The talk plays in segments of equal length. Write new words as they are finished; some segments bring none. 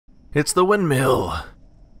It's the windmill!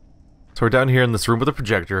 So we're down here in this room with a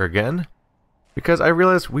projector again, because I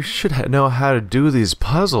realized we should know how to do these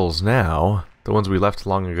puzzles now, the ones we left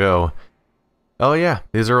long ago. Oh yeah,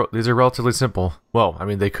 these are relatively simple. Well, I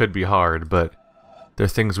mean they could be hard, but they're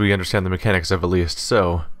things we understand the mechanics of at least,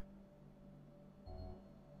 so...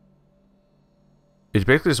 It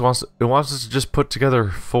basically just wants us to just put together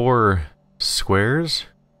 4 squares?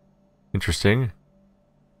 Interesting.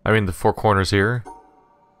 I mean the 4 corners here.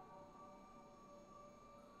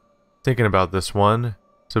 Thinking about this one.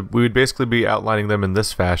 So we would basically be outlining them in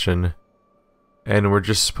this fashion. And we're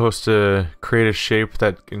just supposed to create a shape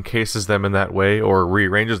that encases them in that way, or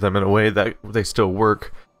rearranges them in a way that they still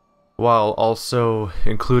work, while also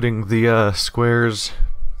including the squares.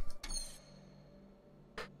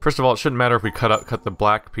 First of all, it shouldn't matter if we cut the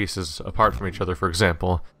black pieces apart from each other, for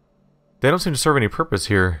example. They don't seem to serve any purpose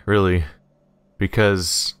here, really,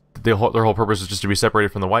 because their whole purpose is just to be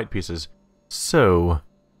separated from the white pieces. So,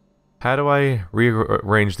 how do I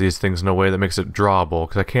rearrange these things in a way that makes it drawable?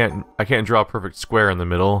 Because I can't draw a perfect square in the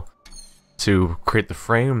middle to create the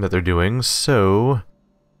frame that they're doing, so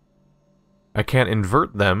I can't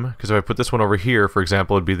invert them, because if I put this one over here, for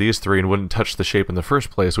example, it'd be these 3 and wouldn't touch the shape in the first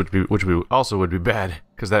place, which also would be bad,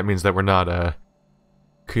 because that means that we're not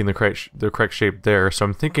creating the correct shape there. So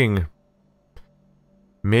I'm thinking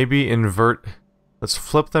maybe let's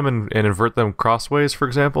flip them and invert them crossways, for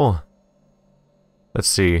example. Let's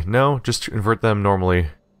see. No, just invert them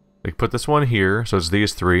normally. Like put this one here, so it's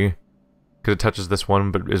these 3, because it touches this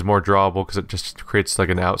one, but is more drawable because it just creates like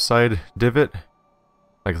an outside divot,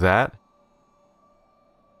 like that.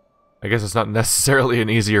 I guess it's not necessarily an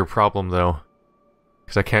easier problem though,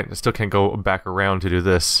 because I still can't go back around to do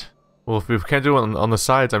this. Well, if we can't do it on the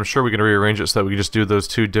sides, I'm sure we can rearrange it so that we can just do those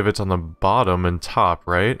 2 divots on the bottom and top,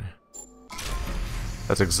 right?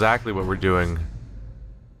 That's exactly what we're doing.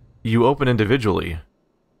 You open individually.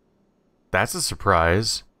 That's a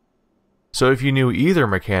surprise. So if you knew either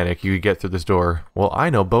mechanic, you could get through this door. Well,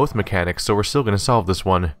 I know both mechanics, so we're still going to solve this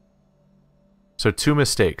one. So 2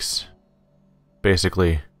 mistakes,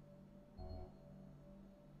 basically.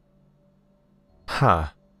 Huh.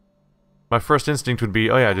 My first instinct would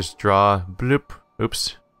be, oh yeah, just draw, bloop,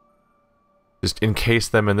 oops. Just encase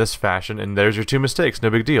them in this fashion, and there's your 2 mistakes,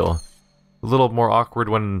 no big deal. A little more awkward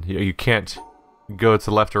when you can't go to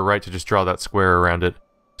the left or right to just draw that square around it.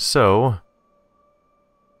 So,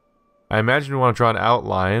 I imagine we want to draw an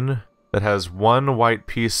outline that has 1 white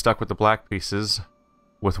piece stuck with the black pieces,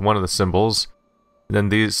 with one of the symbols,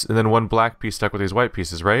 and then 1 black piece stuck with these white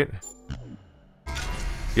pieces, right?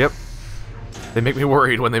 Yep. They make me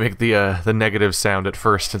worried when they make the negative sound at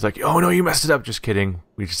first. It's like, oh no, you messed it up. Just kidding.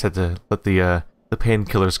 We just had to let the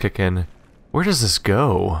painkillers kick in. Where does this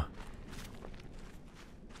go?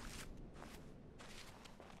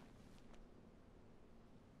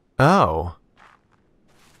 Oh.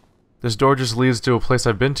 This door just leads to a place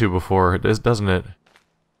I've been to before, doesn't it?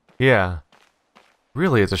 Yeah.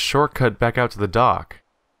 Really, it's a shortcut back out to the dock.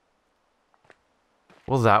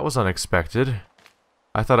 Well, that was unexpected.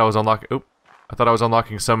 I thought I was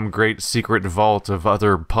unlocking some great secret vault of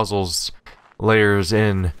other puzzles layers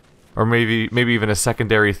in, or maybe even a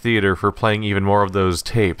secondary theater for playing even more of those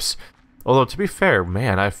tapes. Although to be fair,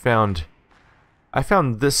 man, I found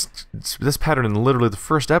this pattern in literally the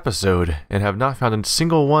first episode and have not found a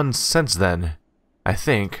single one since then. I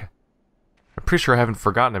think. I'm pretty sure I haven't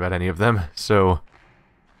forgotten about any of them, so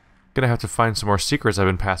gonna have to find some more secrets I've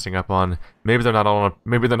been passing up on. Maybe they're not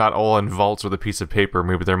all in vaults with a piece of paper.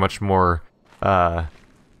 Maybe they're much more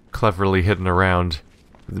cleverly hidden around.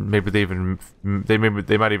 Maybe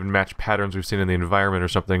they might even match patterns we've seen in the environment or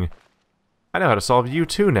something. I know how to solve you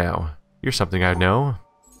too now. You're something I know.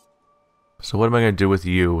 So what am I going to do with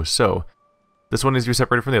you? So, this one needs to be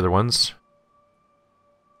separated from the other ones.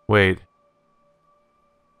 Wait.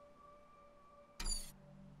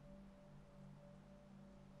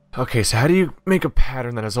 Okay, so how do you make a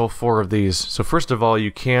pattern that has all 4 of these? So first of all,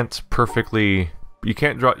 you can't draw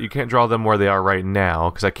them where they are right now,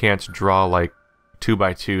 because I can't draw like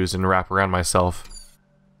 2x2s and wrap around myself.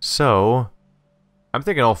 So, I'm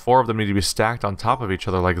thinking all 4 of them need to be stacked on top of each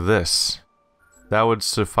other like this. That would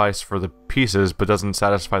suffice for the pieces, but doesn't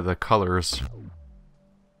satisfy the colors.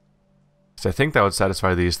 So I think that would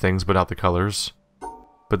satisfy these things, but not the colors.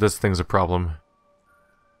 But this thing's a problem.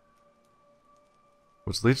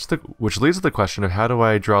 Which leads to the question of how do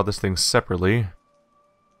I draw this thing separately?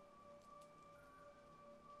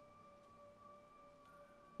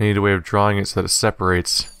 I need a way of drawing it so that it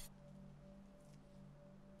separates.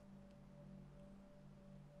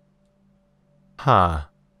 Huh.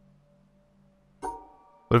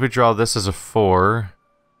 What if we draw this as a 4?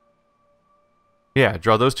 Yeah,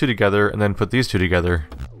 draw those two together and then put these two together.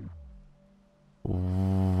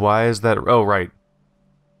 Why is that? Oh, right.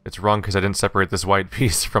 It's wrong because I didn't separate this white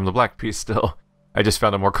piece from the black piece still. I just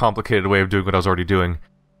found a more complicated way of doing what I was already doing.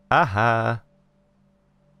 Aha!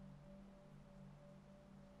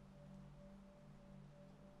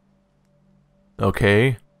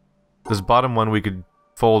 Okay. This bottom one we could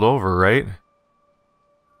fold over, right?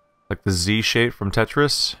 Like the Z shape from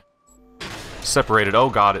Tetris? Separated. Oh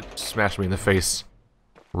god, it smashed me in the face.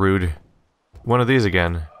 Rude. One of these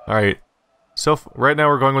again. Alright. So, right now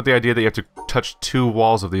we're going with the idea that you have to touch two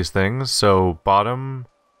walls of these things. So, bottom,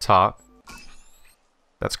 top.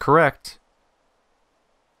 That's correct.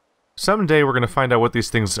 Someday we're going to find out what these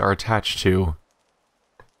things are attached to.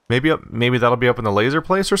 Maybe that'll be up in the laser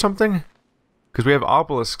place or something? Because we have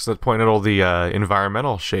obelisks that point at all the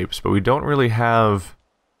environmental shapes, but we don't really have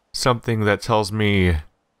something that tells me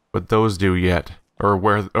what those do yet.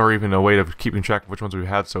 Or even a way of keeping track of which ones we've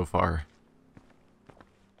had so far.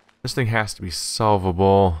 This thing has to be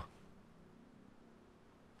solvable.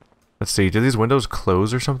 Let's see, do these windows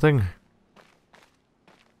close or something?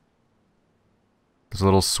 There's a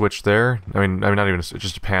little switch there. I mean not even, it's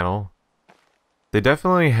just a panel. They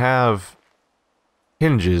definitely have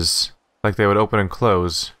hinges, like they would open and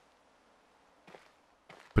close.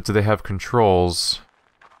 But do they have controls?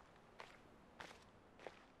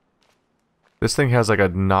 This thing has like a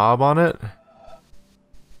knob on it.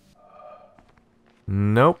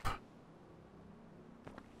 Nope.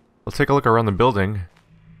 Let's take a look around the building.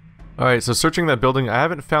 Alright, so searching that building, I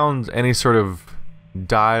haven't found any sort of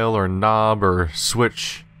dial or knob or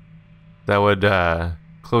switch that would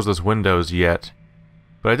close those windows yet.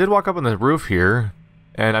 But I did walk up on the roof here,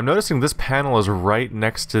 and I'm noticing this panel is right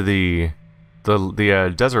next to the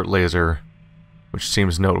desert laser, which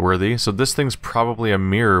seems noteworthy. So this thing's probably a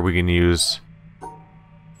mirror we can use.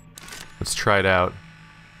 Let's try it out.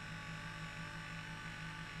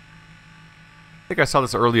 I think I saw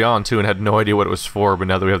this early on too and had no idea what it was for, but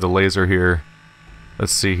now that we have the laser here,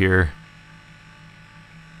 let's see here.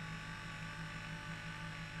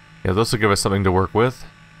 Yeah, this will give us something to work with.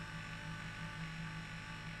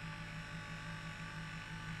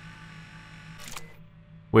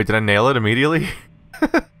 Wait, did I nail it immediately?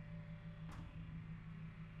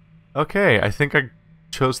 Okay, I think I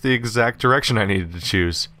chose the exact direction I needed to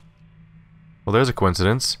choose. Well, there's a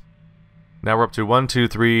coincidence. Now we're up to 1, 2,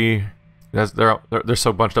 3... They're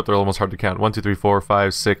so bunched up they're almost hard to count. 1, 2, 3, 4,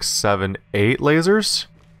 5, 6, 7, 8 lasers?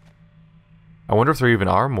 I wonder if there even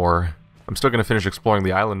are more. I'm still going to finish exploring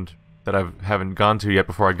the island that I haven't gone to yet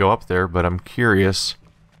before I go up there, but I'm curious.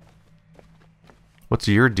 What's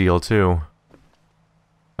your deal, too?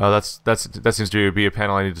 Oh, that seems to be a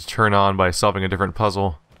panel I need to turn on by solving a different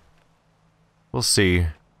puzzle. We'll see.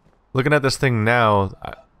 Looking at this thing now,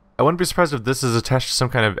 I wouldn't be surprised if this is attached to some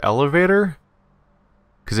kind of elevator.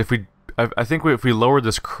 Because if I think if we lowered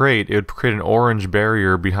this crate, it would create an orange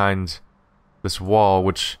barrier behind this wall,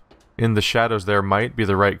 which in the shadows there might be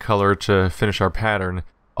the right color to finish our pattern.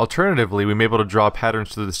 Alternatively, we may be able to draw patterns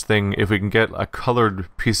to this thing if we can get a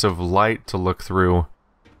colored piece of light to look through.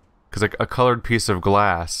 Because a colored piece of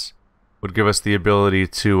glass would give us the ability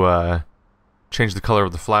to change the color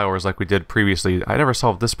of the flowers like we did previously. I never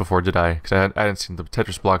solved this before, did I? Because I hadn't seen the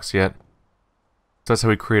Tetris blocks yet. So that's how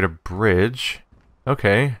we create a bridge.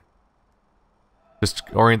 Okay. Just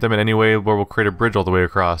orient them in any way where we'll create a bridge all the way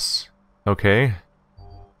across. Okay.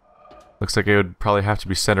 Looks like it would probably have to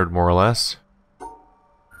be centered more or less.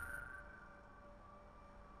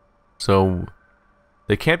 So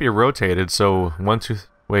they can't be rotated, so 1, 2...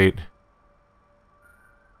 Wait.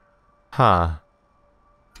 Huh.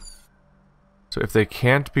 So if they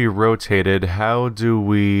can't be rotated, how do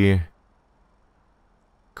we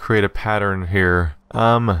create a pattern here?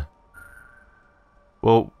 Well,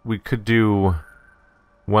 we could do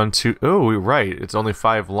 1, 2... Oh, right. It's only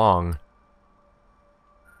 5 long.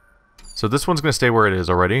 So this one's gonna stay where it is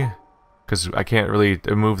already, because I can't really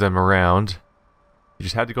move them around. You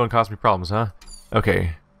just had to go and cause me problems, huh?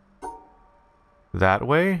 Okay. That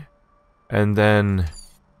way, and then...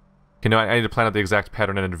 You know, I need to plan out the exact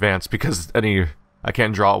pattern in advance, because I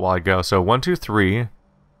can't draw it while I go. So 1, 2, 3,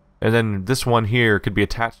 and then this one here could be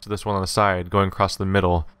attached to this one on the side, going across the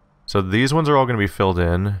middle. So these ones are all going to be filled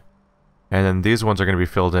in, and then these ones are going to be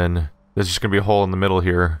filled in. There's just going to be a hole in the middle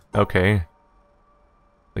here. Okay.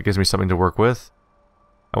 That gives me something to work with.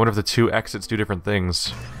 I wonder if the two exits do different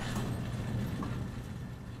things.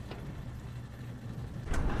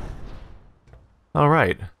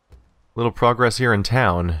 Alright. Little progress here in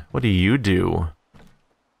town. What do you do?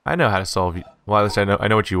 I know how to solve... Well, at least I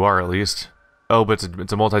know what you are, at least. Oh, but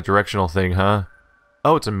it's a multi-directional thing, huh?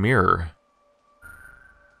 Oh, it's a mirror.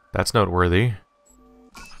 That's noteworthy.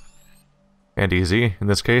 And easy, in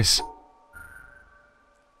this case.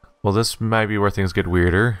 Well, this might be where things get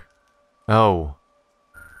weirder. Oh.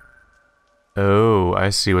 Oh, I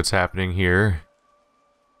see what's happening here.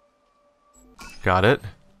 Got it.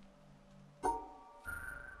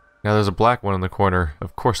 Now there's a black one in the corner.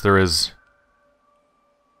 Of course there is.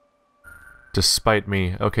 Despite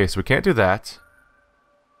me. Okay, so we can't do that.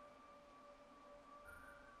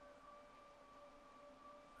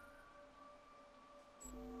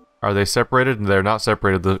 Are they separated? They're not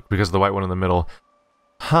separated because of the white one in the middle.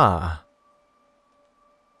 Huh.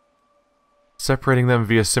 Separating them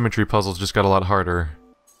via symmetry puzzles just got a lot harder.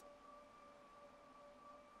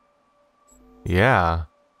 Yeah.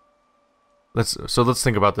 Let's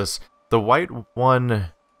think about this. The white one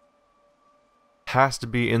has to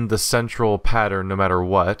be in the central pattern no matter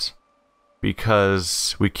what,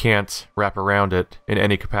 because we can't wrap around it in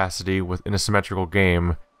any capacity in a symmetrical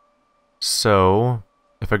game. So,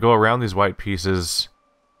 if I go around these white pieces,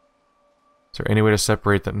 is there any way to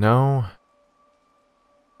separate them? No.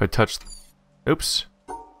 If I touch... Oops.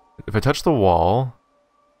 If I touch the wall...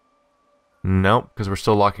 Nope, because we're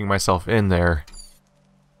still locking myself in there.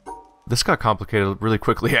 This got complicated really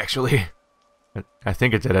quickly, actually. I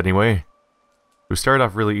think it did anyway. We started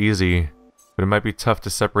off really easy, but it might be tough to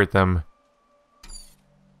separate them.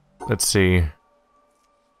 Let's see.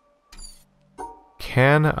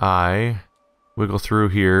 Can I wiggle through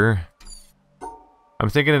here? I'm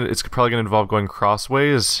thinking it's probably going to involve going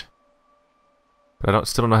crossways, but I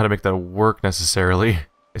still don't know how to make that work necessarily.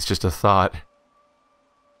 It's just a thought.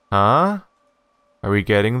 Huh? Are we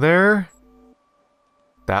getting there?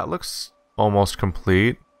 That looks almost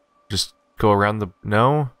complete. Just go around the...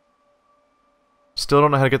 No? Still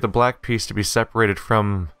don't know how to get the black piece to be separated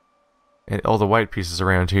from all the white pieces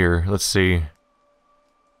around here. Let's see.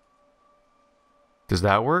 Does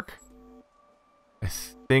that work? I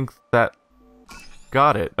think that...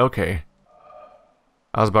 Got it. Okay.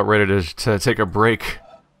 I was about ready to take a break.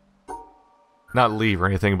 Not leave or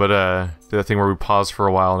anything, but do that thing where we pause for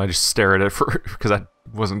a while and I just stare at it because I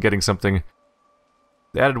wasn't getting something.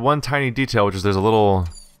 They added one tiny detail, which is there's a little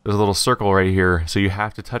circle right here, so you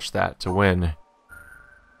have to touch that to win.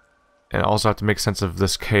 And also have to make sense of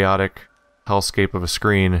this chaotic hellscape of a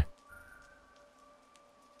screen.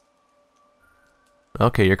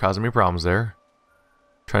 Okay, you're causing me problems there.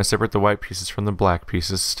 Trying to separate the white pieces from the black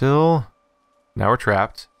pieces still. Now we're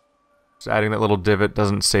trapped. Just adding that little divot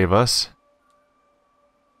doesn't save us.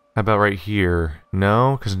 How about right here?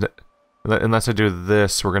 No, because unless I do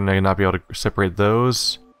this, we're gonna not be able to separate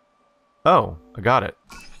those. Oh, I got it.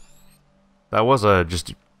 That was a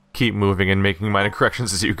just keep moving and making minor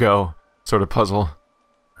corrections as you go sort of puzzle.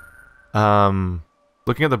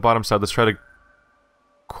 Looking at the bottom side, let's try to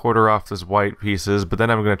quarter off those white pieces, but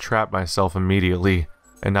then I'm gonna trap myself immediately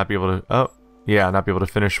and not be able to... Oh, yeah, not be able to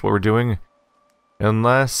finish what we're doing.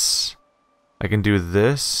 Unless I can do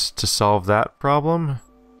this to solve that problem.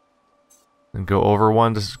 And go over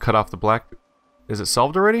one to cut off the black... Is it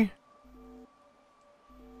solved already?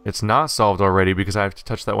 It's not solved already because I have to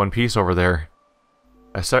touch that one piece over there.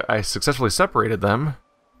 I successfully separated them,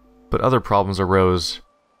 but other problems arose.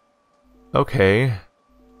 Okay.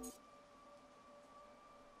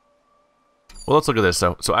 Well, let's look at this,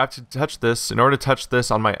 though. So I have to touch this. In order to touch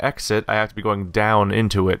this on my exit, I have to be going down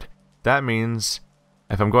into it. That means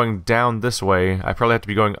if I'm going down this way, I probably have to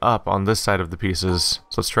be going up on this side of the pieces.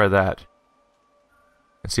 So let's try that.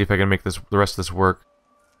 And see if I can make the rest of this work.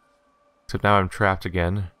 Except now I'm trapped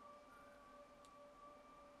again.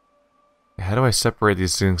 How do I separate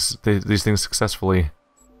these things successfully?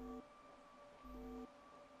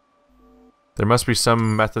 There must be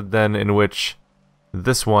some method then in which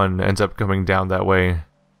this one ends up coming down that way.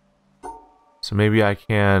 So maybe I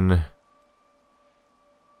can...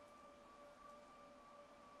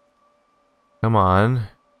 Come on.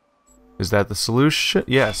 Is that the solution?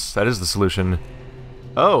 Yes, that is the solution.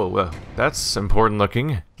 Oh, that's important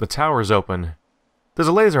looking. The tower's open. There's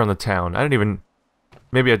a laser on the town. I didn't even...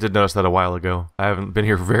 Maybe I did notice that a while ago. I haven't been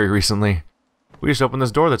here very recently. We just opened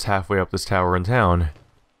this door that's halfway up this tower in town.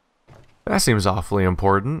 That seems awfully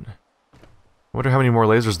important. I wonder how many more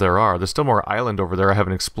lasers there are. There's still more island over there I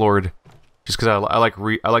haven't explored. Just because I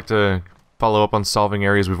like to follow up on solving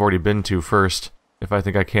areas we've already been to first, if I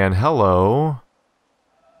think I can. Hello.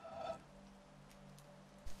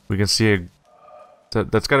 We can see a...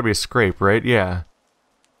 That's got to be a scrape, right? Yeah.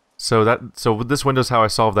 So with this window's how I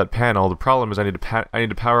solve that panel. The problem is I need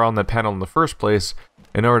to power on that panel in the first place.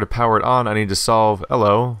 In order to power it on, I need to solve...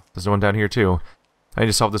 Hello. There's one down here too. I need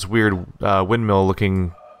to solve this weird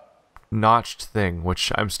windmill-looking notched thing,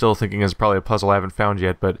 which I'm still thinking is probably a puzzle I haven't found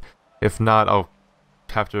yet, but if not, I'll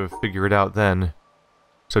have to figure it out then.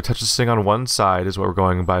 So touch this thing on one side is what we're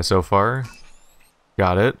going by so far.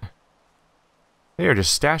 Got it. They are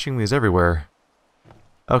just stashing these everywhere.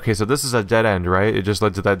 Okay, so this is a dead end, right? It just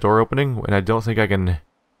led to that door opening, and I don't think I can...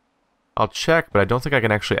 I'll check, but I don't think I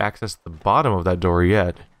can actually access the bottom of that door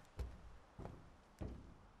yet.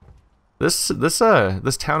 This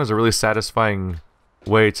town is a really satisfying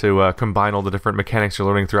way to combine all the different mechanics you're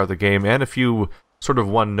learning throughout the game, and a few sort of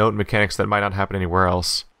one-note mechanics that might not happen anywhere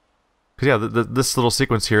else. Because yeah, this little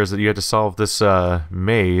sequence here is that you have to solve this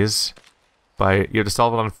maze by... You have to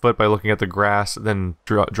solve it on foot by looking at the grass, then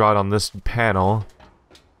draw it on this panel,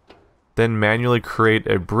 then manually create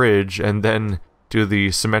a bridge, and then do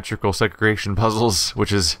the symmetrical segregation puzzles,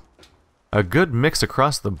 which is a good mix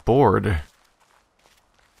across the board. It's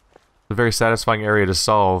a very satisfying area to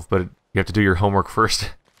solve, but you have to do your homework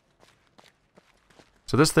first.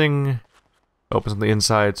 So this thing opens on the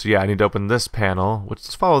inside, so yeah, I need to open this panel.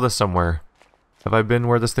 Let's follow this somewhere. Have I been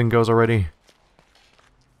where this thing goes already?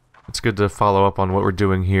 It's good to follow up on what we're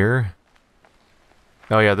doing here.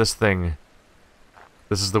 Oh yeah, this thing.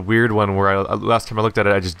 This is the weird one where last time I looked at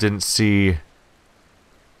it, I just didn't see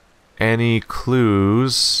any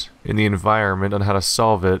clues in the environment on how to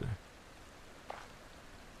solve it.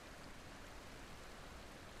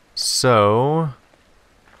 So,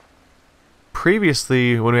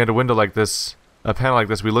 previously, when we had a window like this, a panel like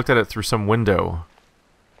this, we looked at it through some window.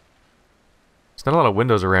 There's not a lot of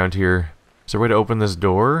windows around here. Is there a way to open this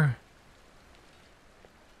door?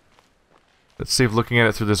 Let's see if looking at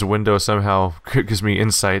it through this window somehow gives me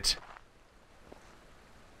insight.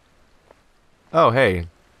 Oh, hey.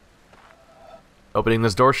 Opening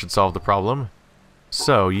this door should solve the problem.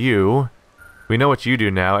 So, we know what you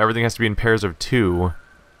do now. Everything has to be in pairs of 2.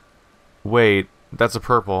 Wait, that's a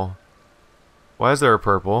purple. Why is there a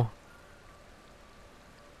purple?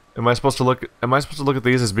 Am I supposed to look at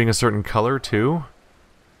these as being a certain color too?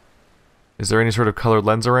 Is there any sort of colored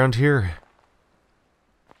lens around here?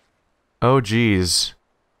 Oh geez.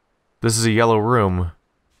 This is a yellow room.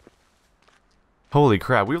 Holy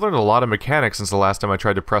crap, we've learned a lot of mechanics since the last time I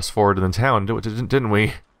tried to press forward in the town, didn't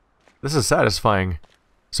we? This is satisfying.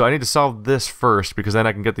 So I need to solve this first, because then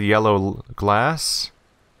I can get the yellow glass?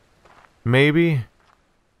 Maybe?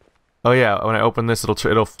 Oh yeah, when I open this,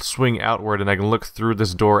 it'll swing outward, and I can look through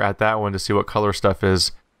this door at that one to see what color stuff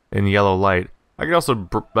is in yellow light. I could also,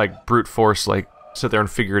 like, brute force, like, sit there and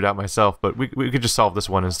figure it out myself, but we could just solve this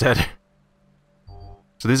one instead.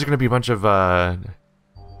 So these are going to be a bunch of, a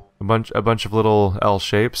bunch of little L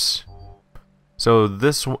shapes. So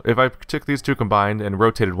this, if I took these two combined and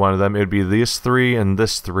rotated one of them, it would be these 3 and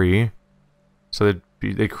this 3. So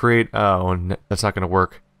they create, oh, that's not going to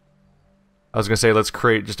work. I was going to say let's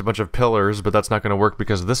create just a bunch of pillars, but that's not going to work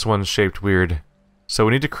because this one's shaped weird. So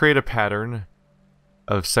we need to create a pattern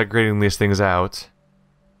of segregating these things out.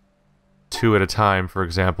 2 at a time, for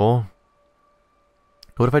example.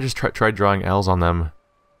 What if I just try drawing L's on them?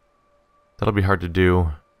 That'll be hard to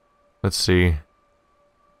do. Let's see.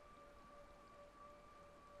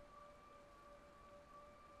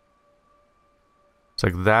 It's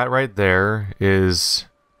like that right there is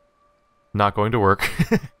not going to work.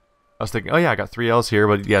 I was thinking, oh yeah, I got 3 L's here,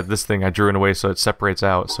 but yeah, this thing I drew in a way so it separates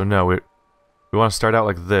out. So no, we want to start out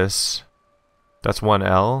like this. That's 1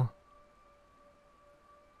 L.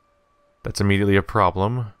 That's immediately a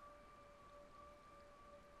problem.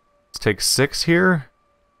 Let's take 6 here.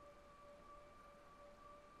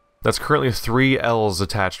 That's currently 3 L's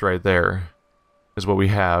attached right there, is what we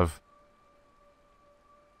have.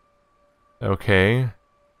 Okay.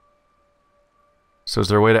 So is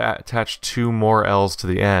there a way to attach 2 more L's to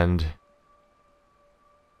the end?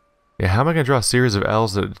 Yeah, how am I going to draw a series of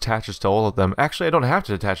L's that attaches to all of them? Actually, I don't have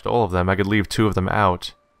to attach to all of them. I could leave 2 of them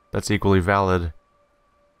out. That's equally valid.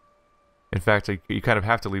 In fact, you kind of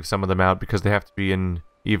have to leave some of them out because they have to be in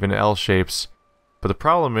even L shapes. But the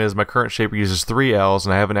problem is my current shape uses 3 L's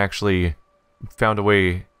and I haven't actually found a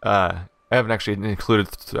way... I haven't actually included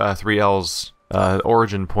 3 L's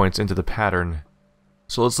origin points into the pattern.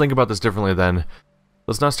 So let's think about this differently then.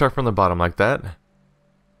 Let's not start from the bottom like that.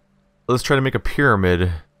 Let's try to make a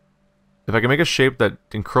pyramid. If I can make a shape that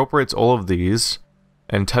incorporates all of these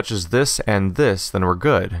and touches this and this, then we're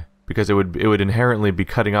good. Because it would inherently be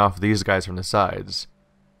cutting off these guys from the sides.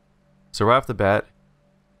 So right off the bat,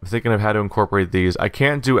 I'm thinking of how to incorporate these. I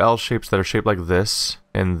can't do L shapes that are shaped like this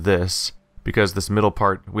and this, because this middle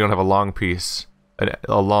part, we don't have a long piece,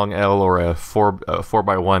 a long L or a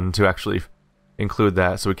 4x1 to actually include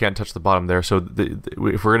that, so we can't touch the bottom there. So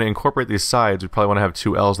if we're going to incorporate these sides, we probably want to have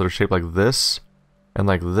 2 L's that are shaped like this and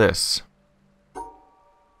like this.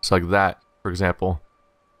 So like that, for example.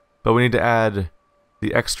 But we need to add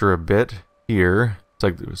the extra bit here. It's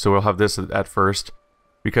like, so we'll have this at first,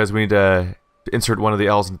 because we need to insert one of the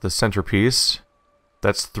L's into the centerpiece.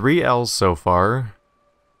 That's 3 L's so far.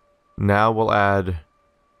 Now we'll add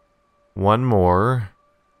one more.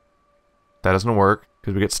 That doesn't work,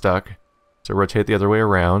 because we get stuck. So rotate the other way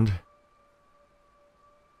around.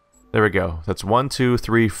 There we go. That's 1, 2,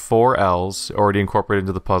 3, 4 L's already incorporated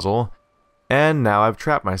into the puzzle. And now I've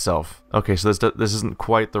trapped myself. Okay, so this isn't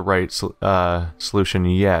quite the right solution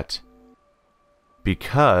yet.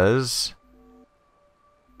 Because...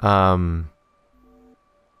 right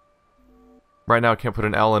now I can't put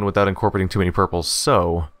an L in without incorporating too many purples,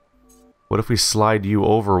 so... what if we slide you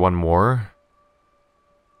over one more?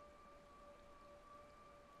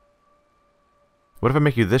 What if I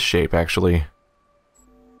make you this shape, actually?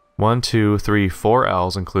 1, 2, 3, 4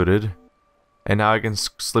 L's included. And now I can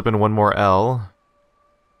slip in one more L.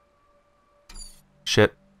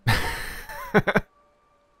 Shit.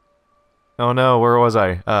 Oh no, where was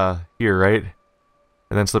I? Here, right?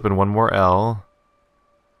 And then slip in one more L.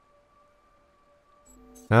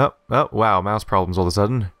 Oh, wow, mouse problems all of a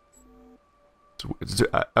sudden.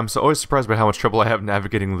 I'm always surprised by how much trouble I have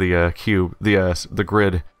navigating the cube, the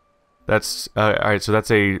grid. That's alright. So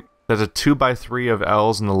that's a 2x3 of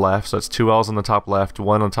L's on the left. So that's 2 L's on the top left,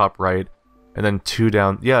 1 on the top right, and then 2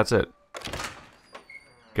 down. Yeah, that's it.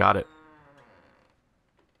 Got it.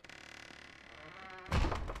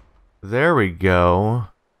 There we go.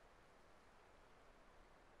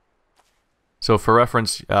 So for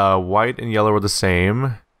reference, white and yellow are the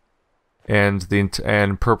same,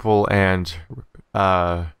 and purple and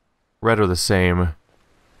red are the same.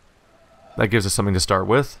 That gives us something to start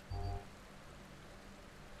with.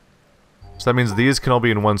 So that means these can all be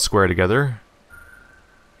in one square together,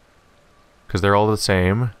 because they're all the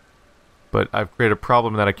same. But I've created a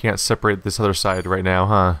problem that I can't separate this other side right now,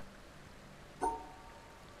 huh?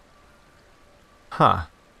 Huh.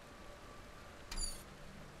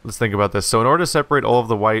 Let's think about this. So in order to separate all of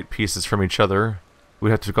the white pieces from each other, we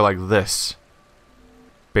have to go like this,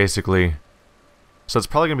 basically. So it's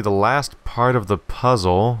probably going to be the last part of the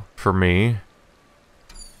puzzle for me.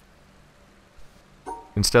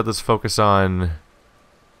 Instead, let's focus on...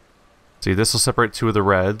 see, this will separate 2 of the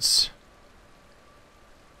reds.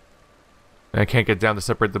 And I can't get down to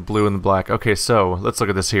separate the blue and the black. Okay, so let's look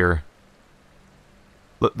at this here.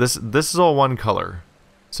 Look, this is all one color.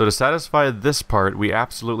 So to satisfy this part, we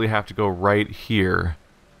absolutely have to go right here.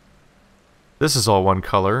 This is all one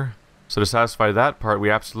color. So to satisfy that part,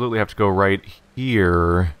 we absolutely have to go right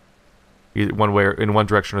here. Either one way, or in one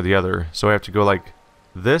direction or the other. So I have to go like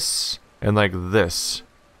this and like this.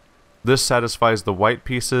 This satisfies the white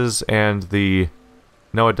pieces and the...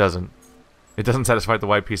 no, it doesn't. It doesn't satisfy the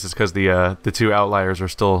white pieces because the 2 outliers are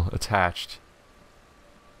still attached.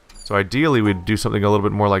 So ideally we'd do something a little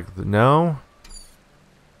bit more like... no?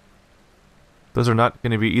 Those are not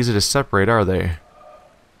going to be easy to separate, are they?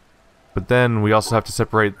 But then we also have to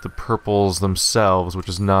separate the purples themselves, which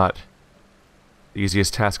is not the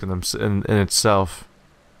easiest task in itself.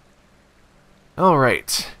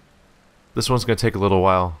 Alright. This one's going to take a little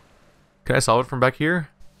while. Can I solve it from back here?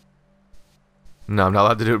 No, I'm not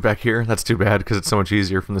allowed to do it back here. That's too bad, because it's so much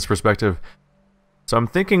easier from this perspective. So I'm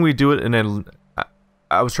thinking we do it in a...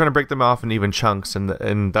 I was trying to break them off in even chunks, and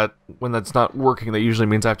that when that's not working, that usually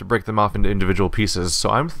means I have to break them off into individual pieces. So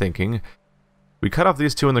I'm thinking we cut off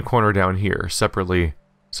these 2 in the corner down here separately.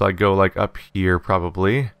 So I go like up here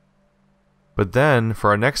probably. But then for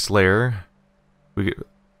our next layer, what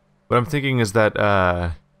I'm thinking is that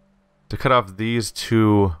to cut off these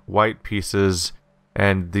 2 white pieces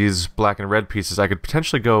and these black and red pieces, I could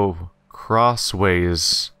potentially go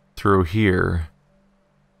crossways through here.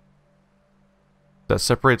 That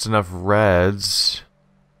separates enough reds.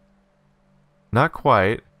 Not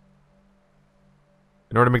quite.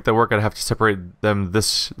 In order to make that work, I'd have to separate them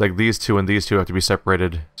like these 2 and these 2 have to be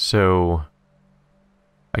separated. So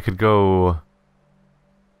I could go...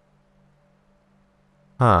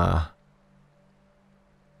 huh.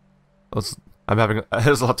 I'm having...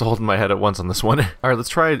 there's a lot to hold in my head at once on this one. Alright, let's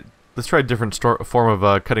try a different form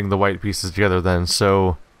of cutting the white pieces together then.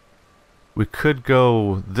 So we could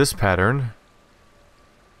go this pattern.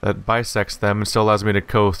 That bisects them and still allows me to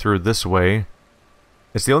go through this way.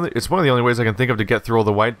 It's one of the only ways I can think of to get through all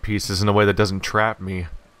the white pieces in a way that doesn't trap me.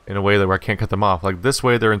 In a way that where I can't cut them off. Like this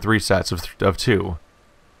way they're in 3 sets of 2.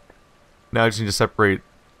 Now I just need to separate...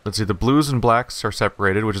 let's see, the blues and blacks are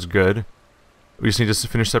separated, which is good. We just need to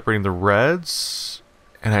finish separating the reds.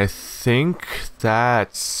 And I think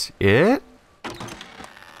that's it?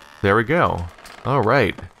 There we go.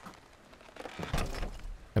 Alright.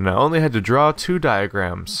 And I only had to draw 2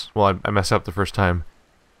 diagrams. Well, I messed up the first time.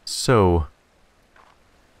 So,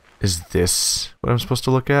 is this what I'm supposed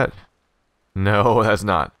to look at? No, that's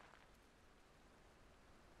not.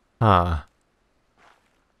 Huh.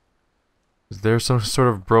 Is there some sort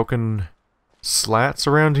of broken slats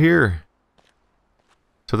around here?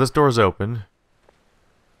 So this door's open.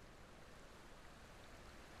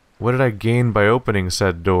 What did I gain by opening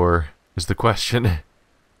said door, is the question.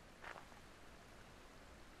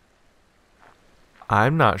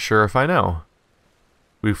 I'm not sure if I know.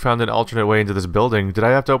 We found an alternate way into this building. Did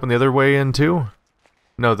I have to open the other way in too?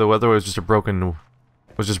 No, the other way was just broken,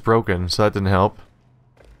 so that didn't help.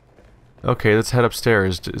 Okay, let's head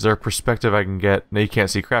upstairs. Is there a perspective I can get? No, you can't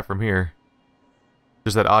see crap from here.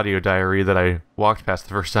 There's that audio diary that I walked past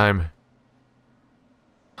the first time.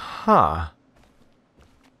 Huh.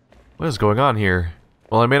 What is going on here?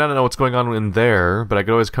 Well, I may not know what's going on in there, but I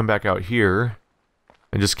could always come back out here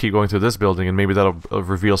and just keep going through this building, and maybe that'll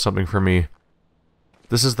reveal something for me.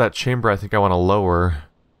 This is that chamber I think I want to lower.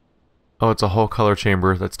 Oh, it's a whole color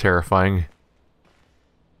chamber. That's terrifying.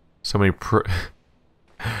 So many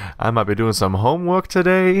I might be doing some homework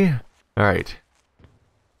today. Alright.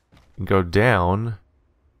 Go down.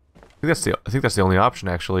 I think that's the only option,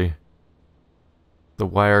 actually. The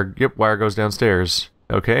wire... Yep, wire goes downstairs.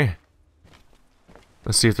 Okay.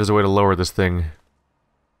 Let's see if there's a way to lower this thing.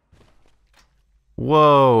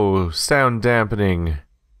 Whoa! Sound dampening.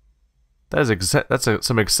 That is that's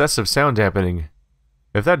some excessive sound dampening.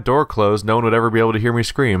 If that door closed, no one would ever be able to hear me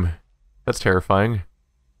scream. That's terrifying.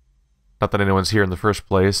 Not that anyone's here in the first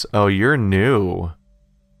place. Oh, you're new.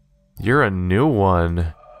 You're a new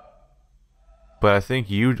one. But I think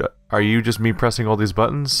you... Are you just me pressing all these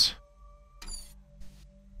buttons?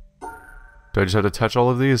 Do I just have to touch all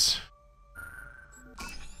of these?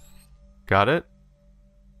 Got it?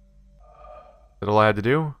 Is that all I had to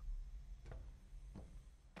do?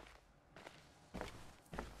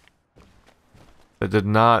 That did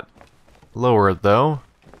not lower it, though.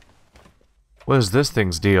 What is this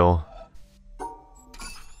thing's deal?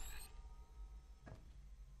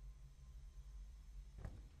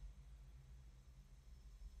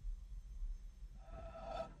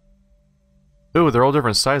 Ooh, they're all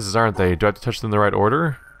different sizes, aren't they? Do I have to touch them in the right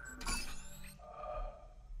order?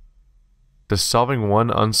 Does solving one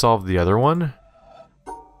unsolve the other one?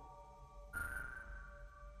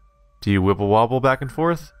 Do you wibble wobble back and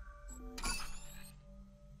forth?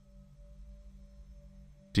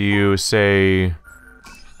 Do you say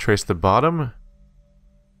trace the bottom?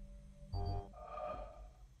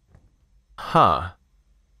 Huh.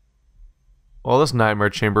 Well, this nightmare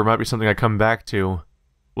chamber might be something I come back to.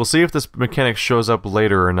 We'll see if this mechanic shows up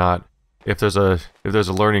later or not. If there's a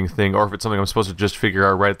learning thing, or if it's something I'm supposed to just figure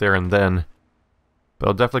out right there and then. But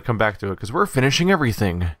I'll definitely come back to it, because we're finishing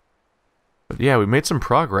everything. But yeah, we made some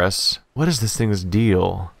progress. What is this thing's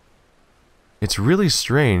deal? It's really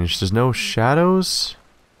strange. There's no shadows?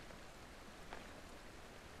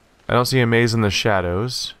 I don't see a maze in the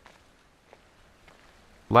shadows.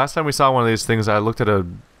 Last time we saw one of these things, I looked at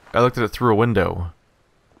it through a window.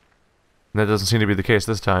 And that doesn't seem to be the case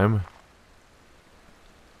this time.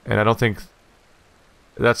 And I don't think...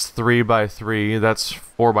 That's 3 by 3, that's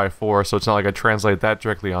 4 by 4, so it's not like I translate that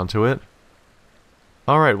directly onto it.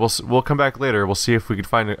 Alright, we'll come back later. We'll see if we can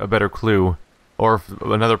find a better clue. Or if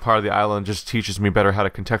another part of the island just teaches me better how to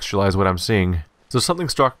contextualize what I'm seeing. So something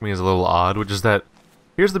struck me as a little odd, which is that...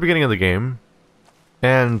 Here's the beginning of the game.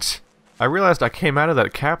 And I realized I came out of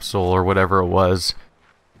that capsule, or whatever it was.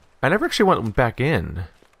 I never actually went back in.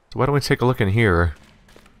 So why don't we take a look in here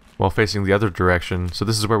while facing the other direction? So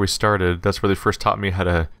this is where we started. That's where they first taught me how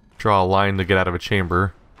to draw a line to get out of a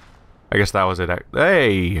chamber. I guess that was it.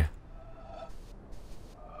 Hey!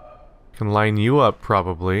 Can line you up,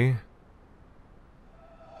 probably.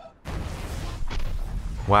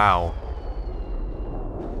 Wow.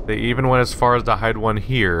 They even went as far as to hide one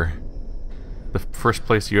here. The first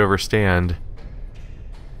place you ever stand.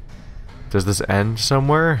 Does this end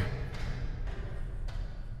somewhere?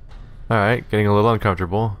 Alright, getting a little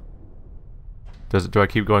uncomfortable. Do I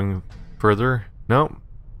keep going further? Nope.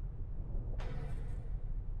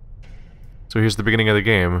 So here's the beginning of the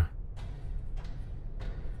game.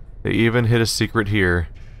 They even hid a secret here.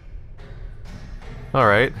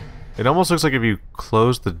 Alright. It almost looks like if you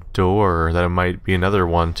close the door, that it might be another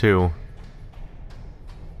one, too.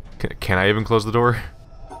 Can I even close the door?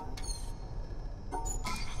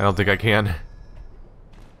 I don't think I can.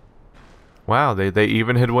 Wow, they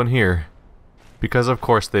even hid one here. Because of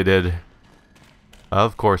course they did.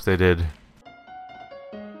 Of course they did.